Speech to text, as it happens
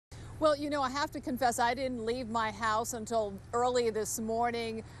Well, I have to confess, I didn't leave my house until early this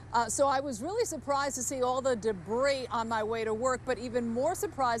morning. So I was really surprised to see all the debris on my way to work. But even more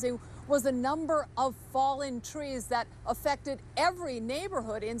surprising was the number of fallen trees that affected every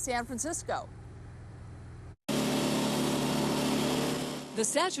neighborhood in San Francisco. The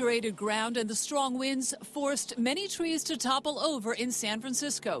saturated ground and the strong winds forced many trees to topple over in San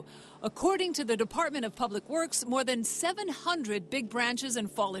Francisco. According to the Department of Public Works, more than 700 big branches and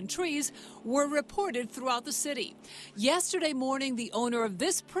fallen trees were reported throughout the city. Yesterday morning, the owner of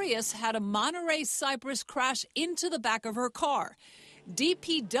this Prius had a Monterey cypress crash into the back of her car.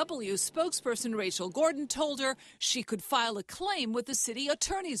 DPW spokesperson Rachel Gordon told her she could file a claim with the city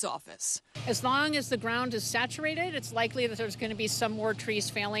attorney's office. As long as the ground is saturated, it's likely that there's going to be some more trees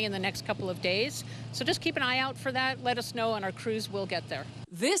failing in the next couple of days. So just keep an eye out for that. Let us know, and our crews will get there.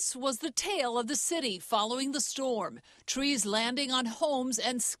 This was the tale of the city following the storm. Trees landing on homes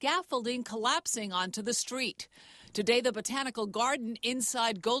and scaffolding collapsing onto the street. Today, the Botanical Garden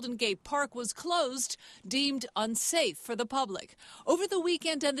inside Golden Gate Park was closed, deemed unsafe for the public. Over the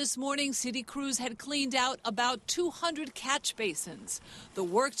weekend and this morning, city crews had cleaned out about 200 catch basins. The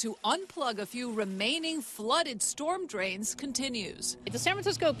work to unplug a few remaining flooded storm drains continues. The San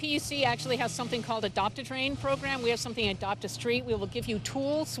Francisco PUC actually has something called Adopt a Drain program. We have something Adopt a Street. We will give you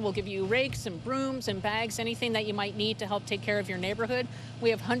tools. We'll give you rakes and brooms and bags, anything that you might need to help take care of your neighborhood.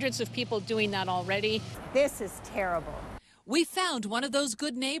 We have hundreds of people doing that already. This is terrible. We found one of those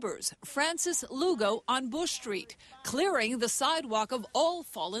good neighbors, Francis Lugo on Bush Street, clearing the sidewalk of all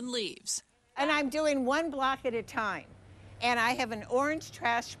fallen leaves. And I'm doing one block at a time. And I have an orange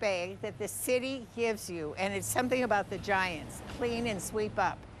trash bag that the city gives you. And it's something about the Giants, clean and sweep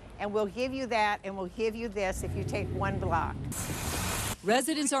up. And we'll give you that, and we'll give you this if you take one block.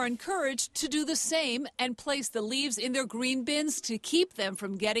 Residents are encouraged to do the same and place the leaves in their green bins to keep them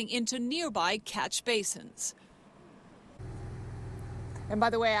from getting into nearby catch basins. And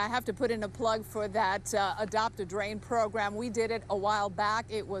by the way, I have to put in a plug for that Adopt a Drain program. We did it a while back.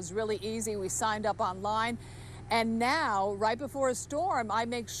 It was really easy. We signed up online. And now, right before a storm, I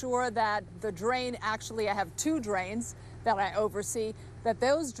make sure that the drain, actually I have two drains that I oversee, that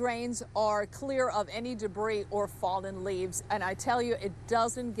those drains are clear of any debris or fallen leaves. And I tell you, it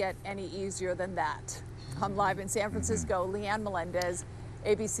doesn't get any easier than that. I'm live in San Francisco, Leanne Melendez,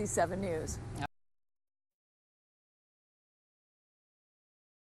 ABC 7 News.